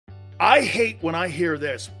I hate when I hear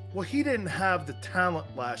this. Well, he didn't have the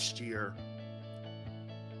talent last year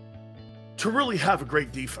to really have a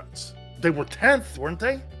great defense. They were 10th, weren't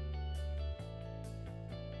they?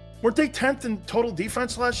 Weren't they 10th in total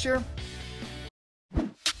defense last year?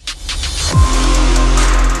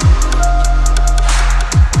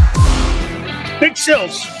 Big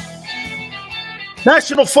Silz.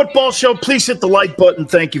 National Football Show. Please hit the like button.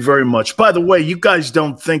 Thank you very much. By the way, you guys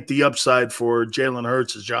don't think the upside for Jalen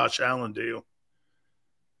Hurts is Josh Allen, do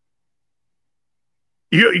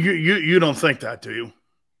you? You don't think that, do you?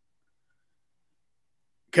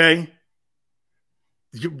 Okay?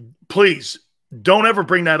 Please, don't ever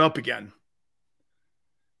bring that up again.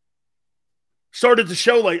 Started the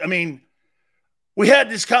show like, we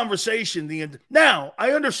had this conversation. Now,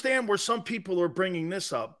 I understand where some people are bringing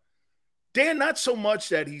this up. Dan, not so much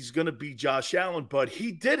that he's going to be Josh Allen, but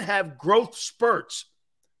he did have growth spurts.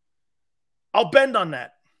 I'll bend on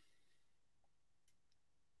that.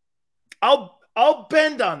 I'll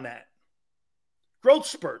bend on that. Growth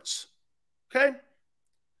spurts. Okay?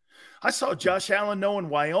 I saw Josh Allen in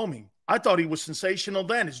Wyoming. I thought he was sensational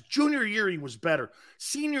then. His junior year, he was better.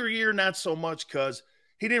 Senior year, not so much because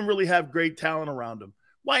he didn't really have great talent around him.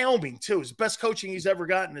 Wyoming, too. His best coaching he's ever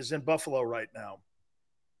gotten is in Buffalo right now.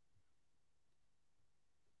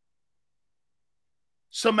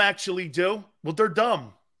 Some actually do. Well, they're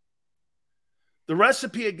dumb. The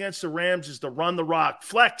recipe against the Rams is to run the rock.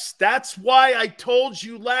 Flex. That's why I told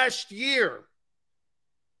you last year,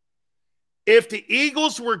 if the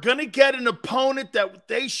Eagles were going to get an opponent that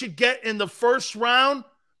they should get in the first round,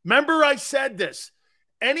 remember I said this.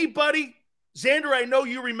 Anybody, Xander, I know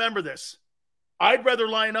you remember this. I'd rather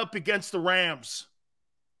line up against the Rams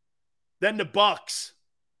than the Bucs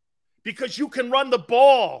because you can run the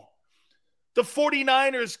ball. The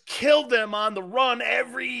 49ers kill them on the run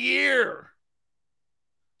every year.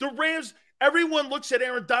 The Rams, everyone looks at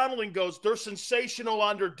Aaron Donald and goes, they're sensational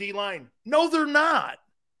on their D-line. No, they're not.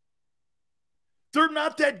 They're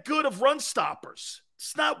not that good of run stoppers.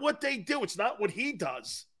 It's not what they do. It's not what he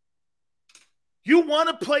does. You want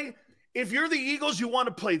to play, if you're the Eagles, you want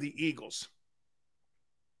to play the Eagles.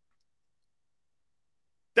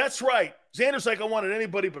 That's right. Xander's like, I wanted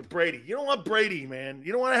anybody but Brady. You don't want Brady, man.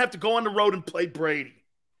 You don't want to have to go on the road and play Brady.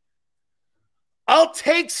 I'll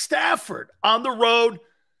take Stafford on the road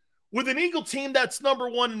with an Eagle team that's number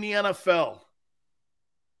one in the NFL.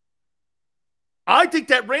 I think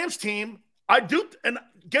that Rams team, I do, and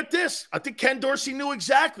get this, I think Ken Dorsey knew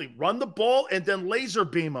exactly. Run the ball and then laser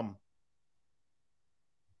beam them.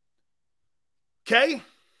 Okay?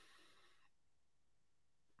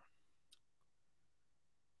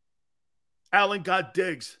 Allen got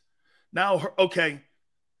Diggs. Now, okay.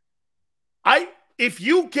 If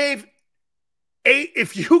you gave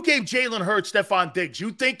Jalen Hurts Stephon Diggs,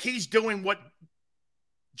 you think he's doing what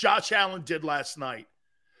Josh Allen did last night?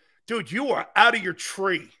 Dude, you are out of your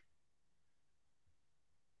tree.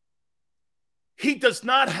 He does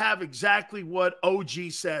not have exactly what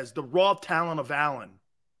OG says, the raw talent of Allen.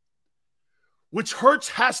 Which Hurts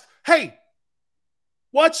has. Hey,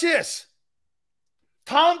 watch this.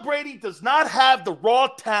 Tom Brady does not have the raw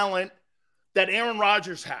talent that Aaron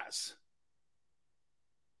Rodgers has.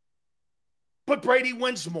 But Brady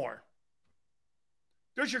wins more.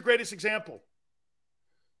 There's your greatest example.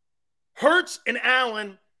 Hurts and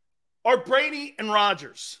Allen are Brady and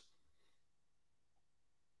Rodgers.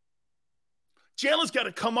 Jalen's got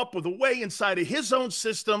to come up with a way inside of his own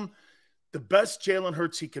system, the best Jalen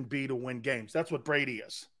Hurts he can be to win games. That's what Brady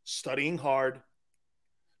is. Studying hard.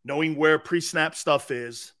 Knowing where pre-snap stuff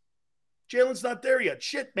is. Jalen's not there yet.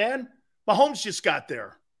 Shit, man. Mahomes just got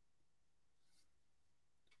there.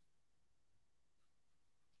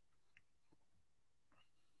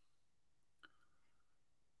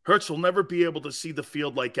 Hurts will never be able to see the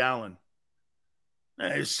field like Allen.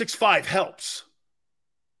 6'5" helps.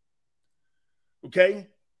 Okay?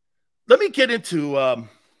 Let me get into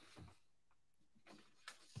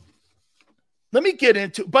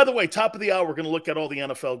by the way, top of the hour, we're going to look at all the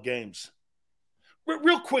NFL games.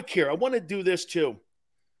 Real quick here, I want to do this too.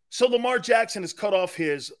 So Lamar Jackson has cut off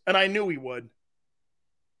his, and I knew he would,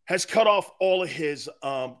 has cut off all of his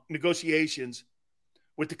negotiations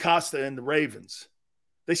with DaCosta and the Ravens.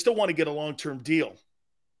 They still want to get a long-term deal.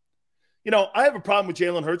 You know, I have a problem with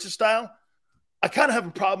Jalen Hurts' style. I kind of have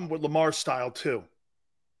a problem with Lamar's style too.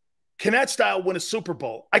 Can that style win a Super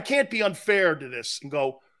Bowl? I can't be unfair to this and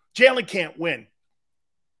go, Jalen can't win.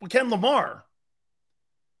 Well, can Lamar?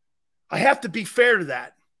 I have to be fair to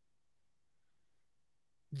that.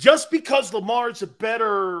 Just because Lamar is a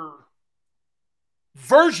better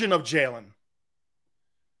version of Jalen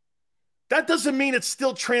That doesn't mean it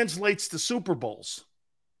still translates to Super Bowls.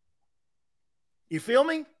 You feel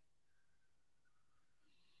me?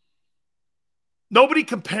 Nobody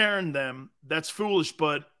comparing them. That's foolish,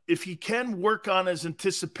 but if he can work on his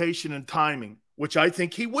anticipation and timing, which I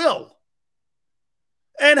think he will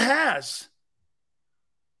and has.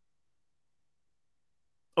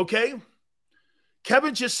 Okay?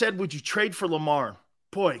 Kevin just said, would you trade for Lamar?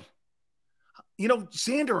 Boy,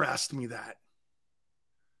 Xander asked me that.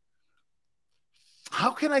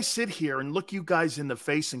 How can I sit here and look you guys in the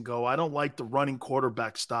face and go, I don't like the running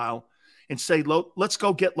quarterback style, and say, let's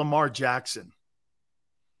go get Lamar Jackson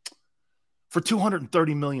for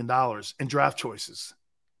 $230 million in draft choices?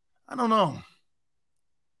 I don't know.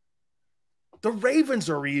 The Ravens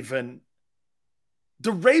are even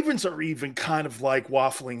kind of like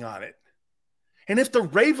waffling on it. And if the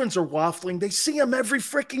Ravens are waffling, they see him every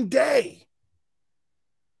freaking day.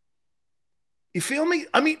 You feel me?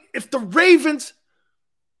 I mean, if the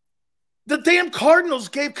damn Cardinals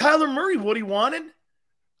gave Kyler Murray what he wanted,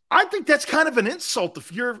 I think that's kind of an insult.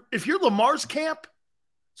 If you're Lamar's camp,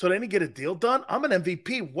 so they didn't get a deal done, I'm an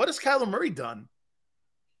MVP. What has Kyler Murray done?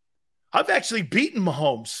 I've actually beaten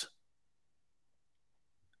Mahomes.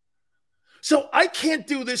 So I can't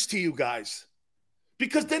do this to you guys,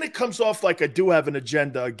 because then it comes off like I do have an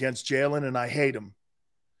agenda against Jalen and I hate him.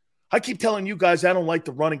 I keep telling you guys I don't like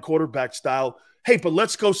the running quarterback style. Hey, but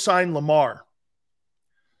let's go sign Lamar.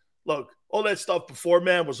 Look, all that stuff before,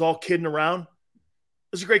 man, was all kidding around.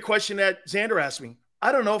 It's a great question that Xander asked me.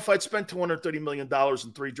 I don't know if I'd spend $230 million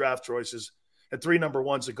in 3 draft choices and 3 number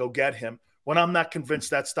ones to go get him when I'm not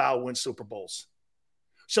convinced that style wins Super Bowls.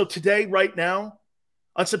 So today, right now,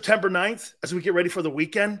 on September 9th, as we get ready for the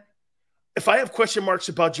weekend, if I have question marks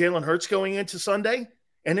about Jalen Hurts going into Sunday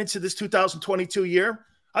and into this 2022 year,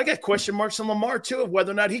 I got question marks on Lamar too of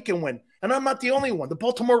whether or not he can win. And I'm not the only one. The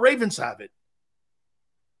Baltimore Ravens have it.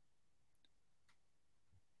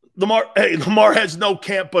 Lamar has no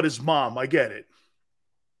camp but his mom. I get it.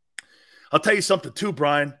 I'll tell you something too,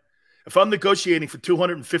 Brian. If I'm negotiating for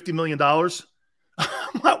 $250 million, I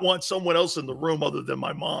might want someone else in the room other than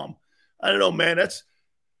my mom. I don't know, man.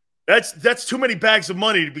 That's too many bags of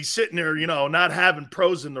money to be sitting there, not having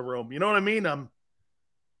pros in the room. You know what I mean?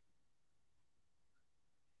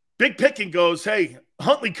 Big Picking goes, hey,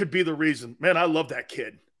 Huntley could be the reason. Man, I love that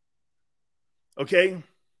kid. Okay?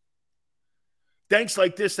 Thanks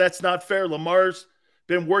like this, that's not fair. Lamar's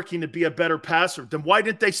been working to be a better passer. Then why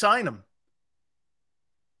didn't they sign him?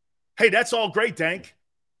 Hey, that's all great, Dank.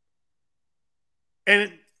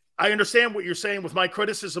 And I understand what you're saying with my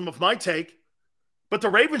criticism of my take, but the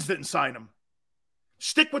Ravens didn't sign him.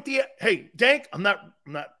 Stick with hey, Dank, I'm not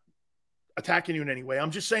attacking you in any way.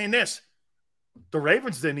 I'm just saying this. The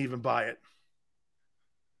Ravens didn't even buy it.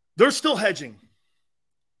 They're still hedging.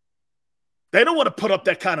 They don't want to put up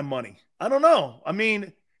that kind of money. I don't know. I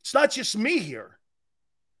mean, it's not just me here.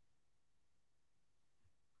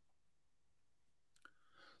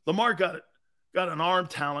 Lamar got an arm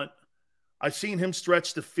talent. I've seen him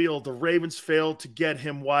stretch the field. The Ravens failed to get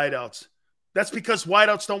him wideouts. That's because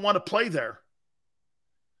wideouts don't want to play there.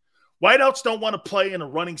 Wideouts don't want to play in a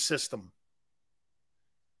running system.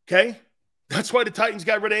 Okay? That's why the Titans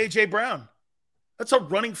got rid of A.J. Brown. That's a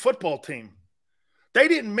running football team. They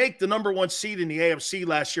didn't make the number 1 seed in the AFC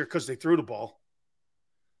last year because they threw the ball.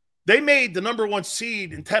 They made the number 1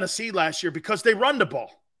 seed in Tennessee last year because they run the ball.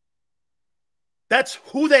 That's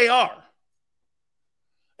who they are.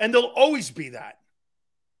 And they'll always be that.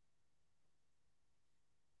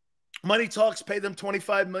 Money talks, pay them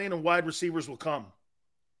 $25 million and wide receivers will come.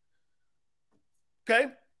 Okay?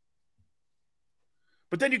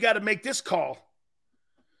 But then you got to make this call.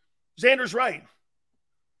 Xander's right.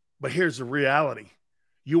 But here's the reality.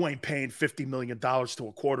 You ain't paying $50 million to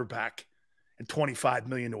a quarterback and $25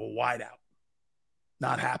 million to a wideout.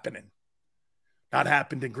 Not happening. Not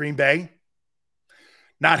happened in Green Bay.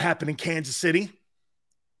 Not happened in Kansas City.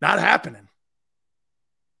 Not happening.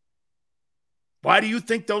 Why do you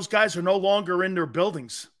think those guys are no longer in their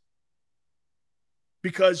buildings?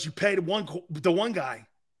 Because you paid the one guy.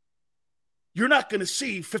 You're not going to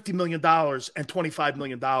see $50 million and $25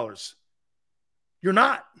 million. You're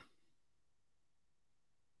not.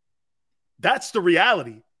 That's the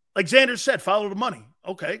reality. Like Xander said, follow the money.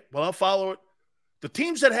 Okay, well, I'll follow it. The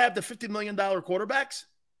teams that have the $50 million quarterbacks,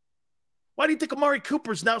 why do you think Amari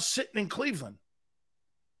Cooper's now sitting in Cleveland?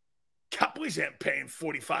 Cowboys ain't paying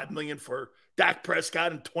 $45 million for Dak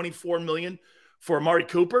Prescott and $24 million for Amari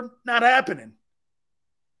Cooper. Not happening.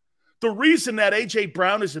 The reason that A.J.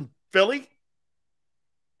 Brown is in Philly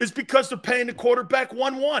is because they're paying the quarterback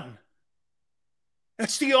 1-1.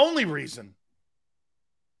 That's the only reason.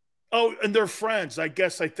 Oh, and they're friends. I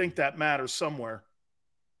think that matters somewhere.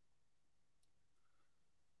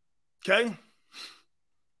 Okay?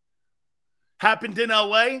 Happened in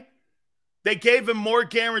LA. They gave him more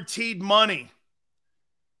guaranteed money.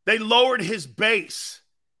 They lowered his base.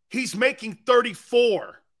 He's making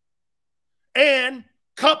 34. And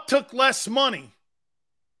Cup took less money.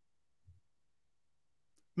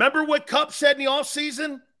 Remember what Cup said in the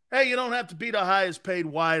offseason? Hey, you don't have to be the highest paid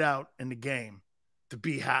wideout in the game to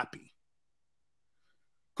be happy.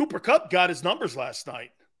 Cooper Kupp got his numbers last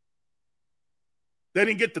night. They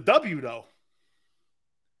didn't get the W, though.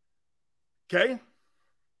 Okay?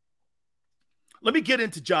 Let me get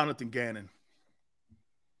into Jonathan Gannon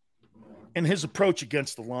and his approach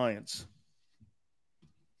against the Lions.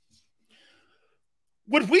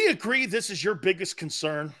 Would we agree this is your biggest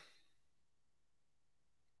concern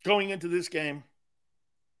going into this game?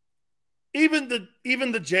 Even the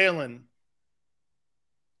Jalen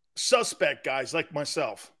suspect guys like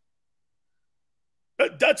myself.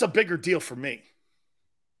 That's a bigger deal for me.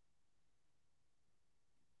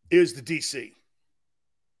 Is the DC.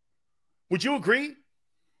 Would you agree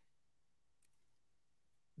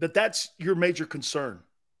that that's your major concern?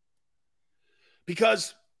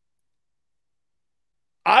 Because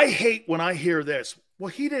I hate when I hear this. Well,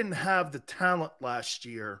 he didn't have the talent last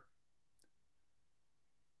year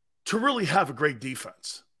to really have a great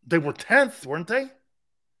defense. They were 10th, weren't they?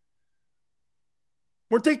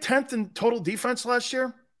 Weren't they 10th in total defense last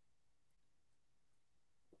year?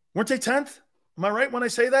 Weren't they 10th? Am I right when I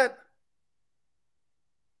say that?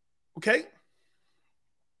 Okay.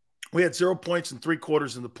 We had 0 points in 3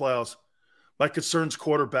 quarters in the playoffs. My concern's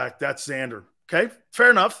quarterback. That's Xander. Okay. Fair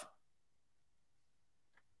enough.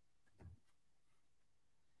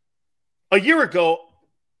 A year ago,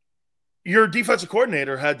 your defensive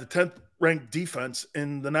coordinator had the 10th ranked defense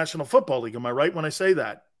in the National Football League. Am I right when I say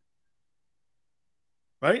that?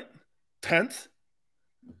 Right? 10th?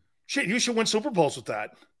 Shit, you should win Super Bowls with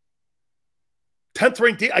that. 10th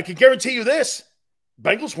ranked. I can guarantee you this.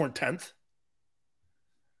 Bengals weren't 10th.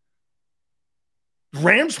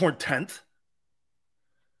 Rams weren't 10th.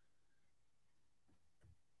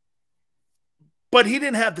 But he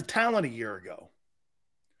didn't have the talent a year ago.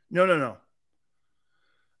 No.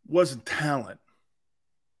 Wasn't talent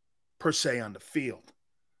per se on the field.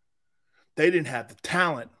 They didn't have the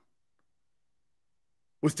talent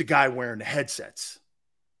with the guy wearing the headsets.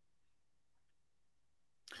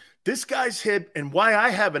 This guy's hid, and why I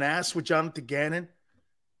have an ass with Jonathan Gannon,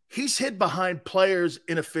 he's hid behind players'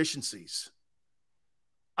 inefficiencies.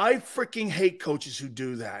 I freaking hate coaches who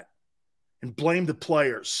do that and blame the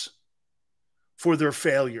players for their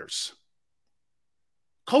failures.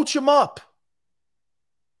 Coach them up.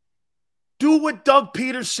 Do what Doug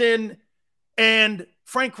Peterson and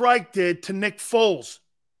Frank Reich did to Nick Foles.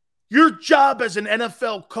 Your job as an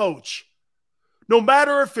NFL coach, no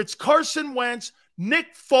matter if it's Carson Wentz,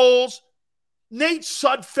 Nick Foles, Nate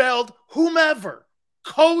Sudfeld, whomever,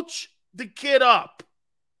 coach the kid up.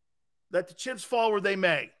 Let the chips fall where they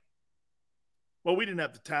may. Well, we didn't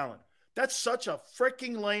have the talent. That's such a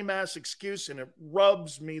freaking lame-ass excuse, and it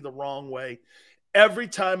rubs me the wrong way every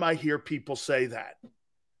time I hear people say that.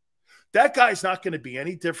 That guy's not going to be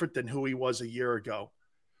any different than who he was a year ago.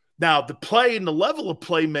 Now, the play and the level of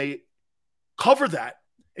play may cover that.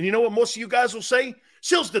 And you know what most of you guys will say?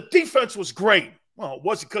 Silz, the defense was great. Well, it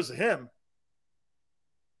wasn't because of him.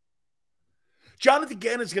 Jonathan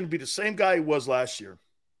Gannon is going to be the same guy he was last year.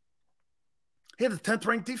 He had a 10th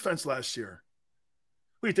ranked defense last year.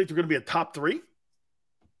 What, do you think they're going to be a top 3?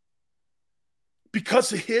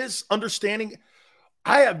 Because of his understanding,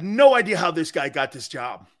 I have no idea how this guy got this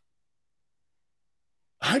job.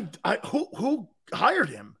 Who hired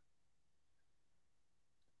him?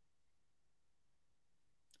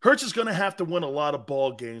 Hurts is going to have to win a lot of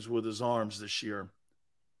ball games with his arms this year.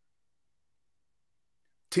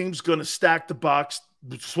 Team's going to stack the box.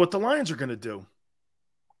 That's what the Lions are going to do.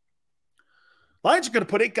 Lions are going to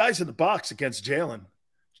put 8 guys in the box against Jalen.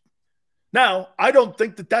 Now, I don't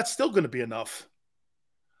think that that's still going to be enough.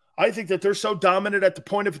 I think that they're so dominant at the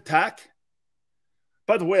point of attack.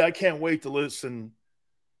 By the way, I can't wait to listen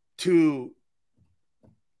to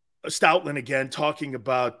Stoutland again talking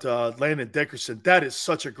about Landon Dickerson. That is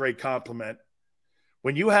such a great compliment.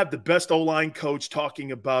 When you have the best O-line coach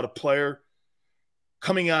talking about a player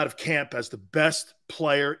coming out of camp as the best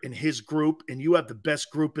player in his group, and you have the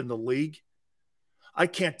best group in the league, I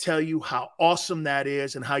can't tell you how awesome that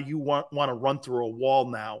is and how you want to run through a wall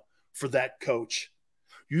now for that coach.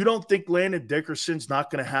 You don't think Landon Dickerson's not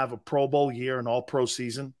going to have a Pro Bowl year and all-pro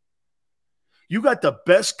season? You got the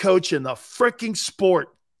best coach in the freaking sport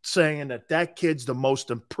saying that kid's the most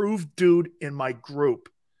improved dude in my group.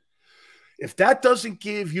 If that doesn't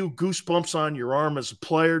give you goosebumps on your arm as a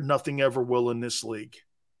player, nothing ever will in this league.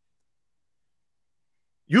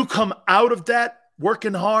 You come out of that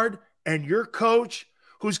working hard, and your coach,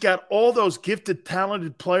 who's got all those gifted,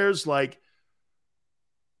 talented players like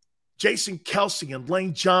Jason Kelsey and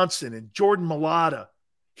Lane Johnson and Jordan Mailata,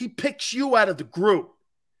 he picks you out of the group.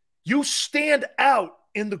 You stand out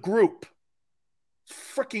in the group. It's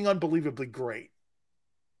freaking unbelievably great.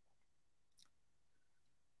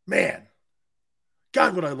 Man,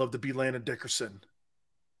 God, would I love to be Landon Dickerson.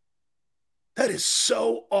 That is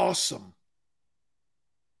so awesome.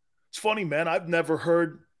 It's funny, man. I've never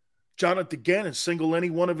heard Jonathan Gannon single any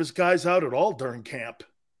one of his guys out at all during camp.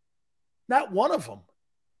 Not one of them.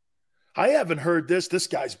 I haven't heard this. This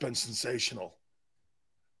guy's been sensational.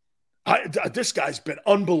 This guy's been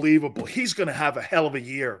unbelievable. He's going to have a hell of a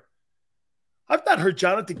year. I've not heard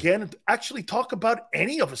Jonathan Gannon actually talk about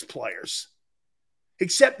any of his players,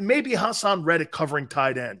 except maybe Hassan Reddick covering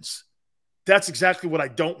tight ends. That's exactly what I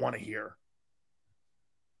don't want to hear.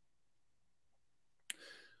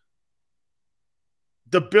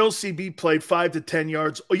 The Bills CB played 5 to 10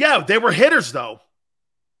 yards. Oh, yeah, they were hitters, though.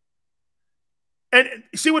 And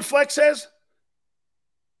see what Flex says?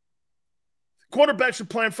 Quarterbacks are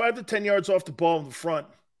playing 5 to 10 yards off the ball in the front.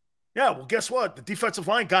 Yeah, well, guess what? The defensive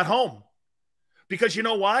line got home. Because you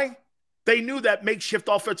know why? They knew that makeshift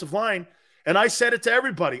offensive line, and I said it to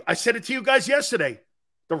everybody. I said it to you guys yesterday.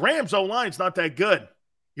 The Rams' O-line's not that good.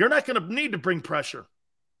 You're not going to need to bring pressure.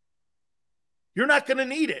 You're not going to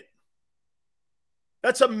need it.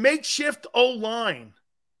 That's a makeshift O-line.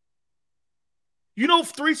 You know,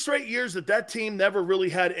 3 straight years that team never really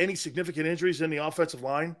had any significant injuries in the offensive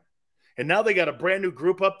line, and now they got a brand new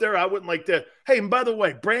group up there. I wouldn't like that. Hey, and by the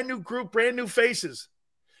way, brand new group, brand new faces.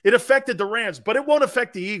 It affected the Rams, but it won't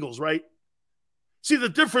affect the Eagles, right? See, the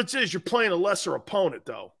difference is you're playing a lesser opponent,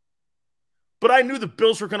 though. But I knew the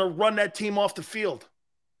Bills were going to run that team off the field.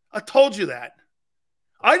 I told you that.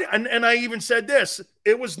 And I even said this.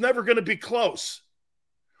 It was never going to be close.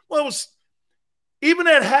 Well, it was even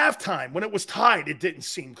at halftime when it was tied, it didn't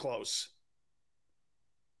seem close.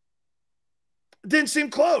 It didn't seem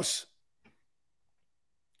close.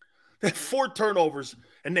 They had 4 turnovers,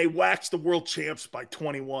 and they waxed the world champs by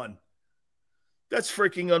 21. That's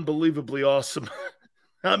freaking unbelievably awesome.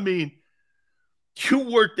 I mean, you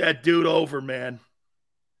worked that dude over, man.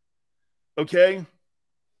 Okay?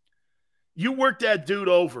 You worked that dude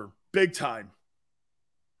over big time.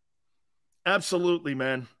 Absolutely,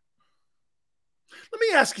 man. Let me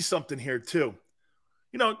ask you something here, too.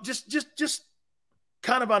 You know, just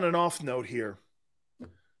kind of on an off note here.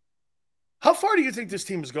 How far do you think this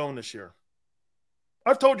team is going this year?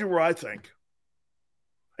 I've told you where I think.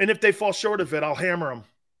 And if they fall short of it, I'll hammer them.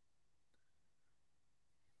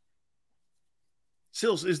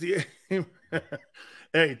 Silz is the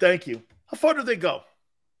 – hey, thank you. How far do they go?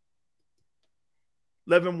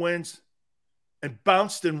 11 wins and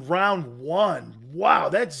bounced in round 1. Wow,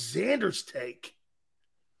 that's Xander's take.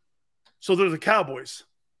 So they're the Cowboys.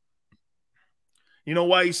 You know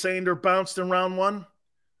why he's saying they're bounced in round 1?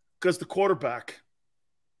 Because the quarterback.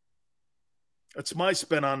 That's my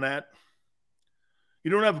spin on that.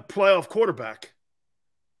 You don't have a playoff quarterback.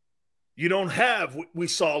 You don't have what we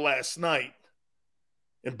saw last night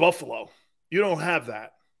in Buffalo. You don't have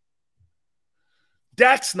that.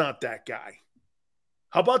 Dak's not that guy.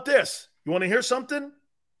 How about this? You want to hear something?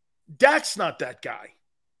 Dak's not that guy.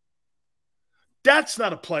 Dak's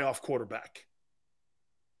not a playoff quarterback.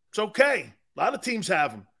 It's okay. A lot of teams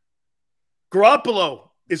have him. Garoppolo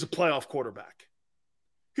is a playoff quarterback.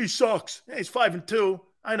 He sucks. Yeah, he's 5-2.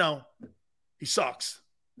 I know. He sucks.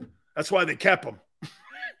 That's why they kept him.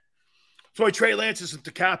 That's why Trey Lance isn't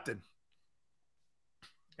the captain.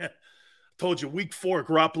 I told you, week 4,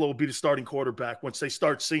 Garoppolo will be the starting quarterback once they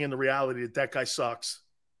start seeing the reality that guy sucks.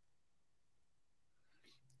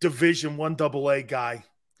 Division I AA guy.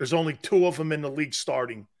 There's only 2 of them in the league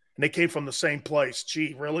starting, and they came from the same place.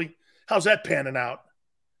 Gee, really? How's that panning out?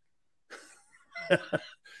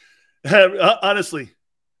 Honestly,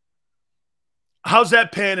 how's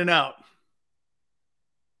that panning out?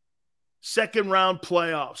 Second round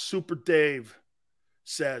playoffs. Super Dave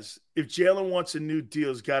says, if Jalen wants a new deal,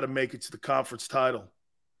 he's got to make it to the conference title.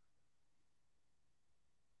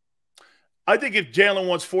 I think if Jalen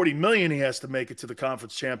wants $40 million, he has to make it to the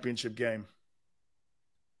conference championship game.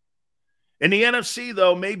 In the NFC,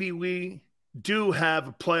 though, maybe we do have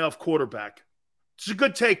a playoff quarterback. It's a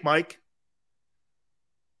good take, Mike.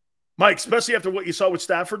 Mike, especially after what you saw with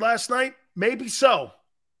Stafford last night, maybe so.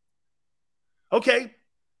 Okay.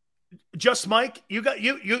 Just Mike, you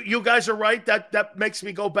guys are right. That makes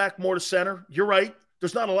me go back more to center. You're right.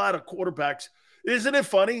 There's not a lot of quarterbacks. Isn't it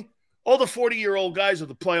funny? All the 40-year-old guys are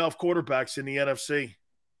the playoff quarterbacks in the NFC.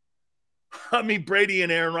 I mean, Brady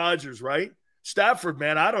and Aaron Rodgers, right? Stafford,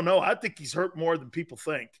 man, I don't know. I think he's hurt more than people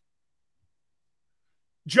think.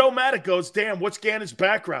 Joe Maddock goes, damn, what's Gannon's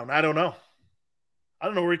background? I don't know. I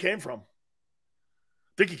don't know where he came from. I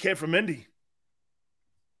think he came from Indy.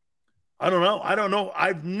 I don't know.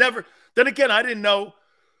 I've never – then again, I didn't know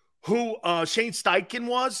who Shane Steichen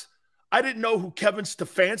was. I didn't know who Kevin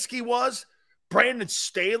Stefanski was. Brandon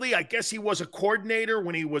Staley, I guess he was a coordinator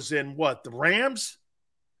when he was in, the Rams?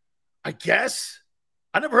 I guess.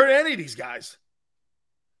 I never heard of any of these guys.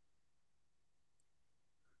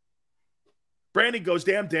 Brandon goes,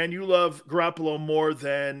 damn, Dan, you love Garoppolo more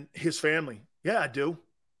than his family. Yeah, I do,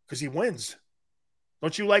 because he wins.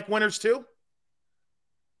 Don't you like winners too?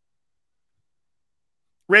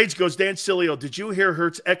 Rage goes, Dan Sileo, did you hear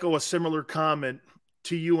Hurts echo a similar comment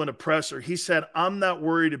to you in a presser? He said, I'm not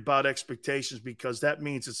worried about expectations because that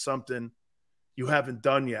means it's something you haven't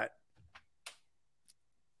done yet.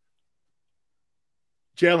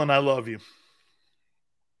 Jalen, I love you.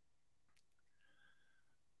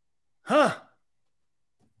 Huh.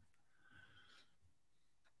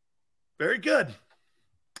 Very good.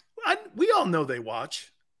 We all know they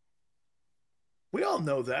watch. We all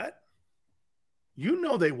know that. You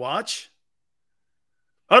know they watch.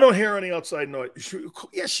 I don't hear any outside noise.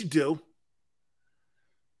 Yes, you do.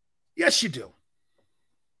 Yes, you do.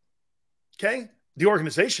 Okay? The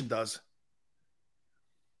organization does.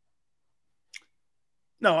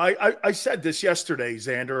 No, I said this yesterday,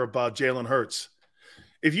 Xander, about Jalen Hurts.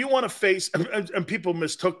 If you want to face, and people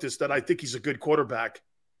mistook this, that I think he's a good quarterback.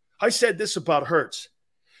 I said this about Hurts.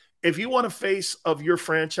 If you want a face of your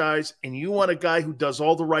franchise and you want a guy who does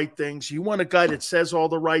all the right things, you want a guy that says all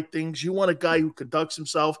the right things, you want a guy who conducts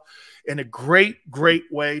himself in a great, great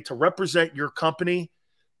way to represent your company,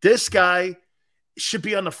 this guy should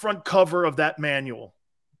be on the front cover of that manual.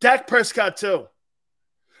 Dak Prescott, too.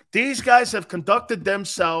 These guys have conducted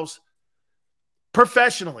themselves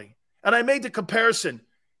professionally. And I made the comparison.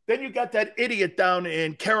 Then you got that idiot down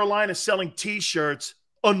in Carolina selling T-shirts,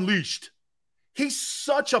 Unleashed. He's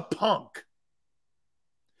such a punk.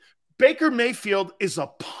 Baker Mayfield is a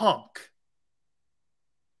punk.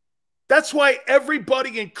 That's why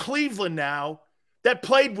everybody in Cleveland now that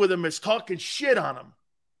played with him is talking shit on him.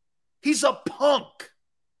 He's a punk.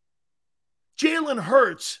 Jalen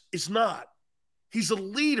Hurts is not. He's a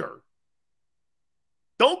leader.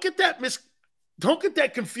 Don't get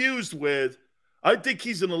that confused with, I think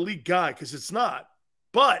he's an elite guy, because it's not.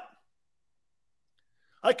 But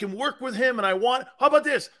I can work with him, and how about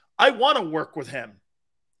this? I want to work with him.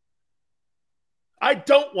 I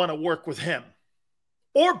don't want to work with him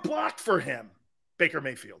or block for him, Baker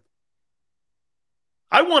Mayfield.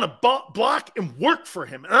 I want to block and work for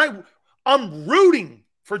him. And I'm rooting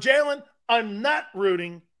for Jalen. I'm not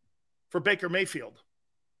rooting for Baker Mayfield.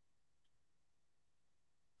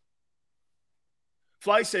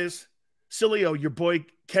 Fly says, Sileo, your boy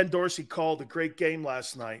Ken Dorsey called a great game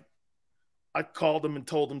last night. I called him and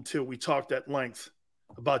told him too. We talked at length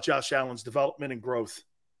about Josh Allen's development and growth.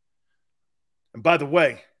 And by the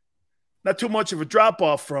way, not too much of a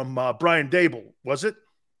drop-off from Brian Dable, was it?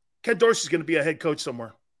 Ken Dorsey's going to be a head coach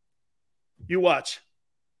somewhere. You watch.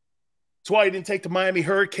 That's why he didn't take the Miami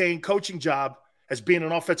Hurricane coaching job as being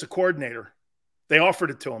an offensive coordinator. They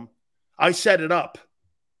offered it to him. I set it up.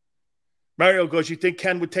 Mario goes, you think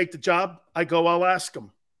Ken would take the job? I go, I'll ask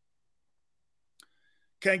him.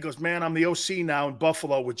 Ken goes, man, I'm the OC now in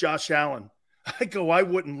Buffalo with Josh Allen. I go, I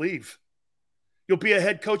wouldn't leave. You'll be a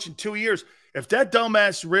head coach in 2 years. If that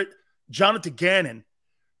dumbass Jonathan Gannon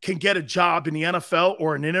can get a job in the NFL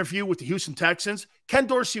or an interview with the Houston Texans, Ken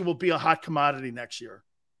Dorsey will be a hot commodity next year.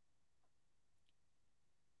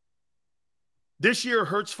 This year,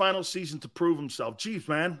 Hurts' final season to prove himself. Geez,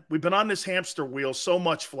 man, we've been on this hamster wheel so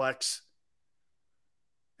much, Flex.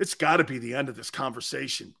 It's got to be the end of this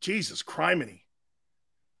conversation. Jesus, criminy.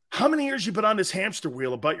 How many years you been on this hamster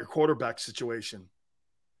wheel about your quarterback situation?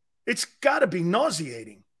 It's got to be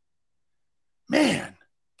nauseating. Man,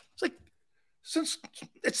 it's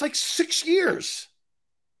like 6 years.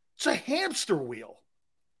 It's a hamster wheel.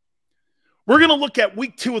 We're going to look at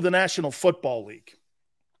week 2 of the National Football League.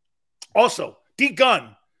 Also, D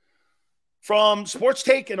Gunn from Sports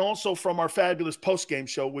Take and also from our fabulous postgame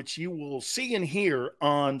show, which you will see and hear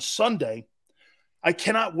on Sunday. I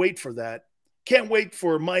cannot wait for that. Can't wait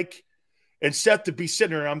for Mike and Seth to be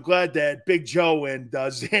sitting there. I'm glad that Big Joe and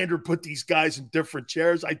Xander put these guys in different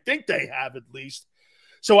chairs. I think they have at least.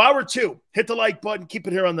 So hour 2, hit the like button. Keep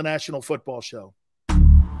it here on the National Football Show.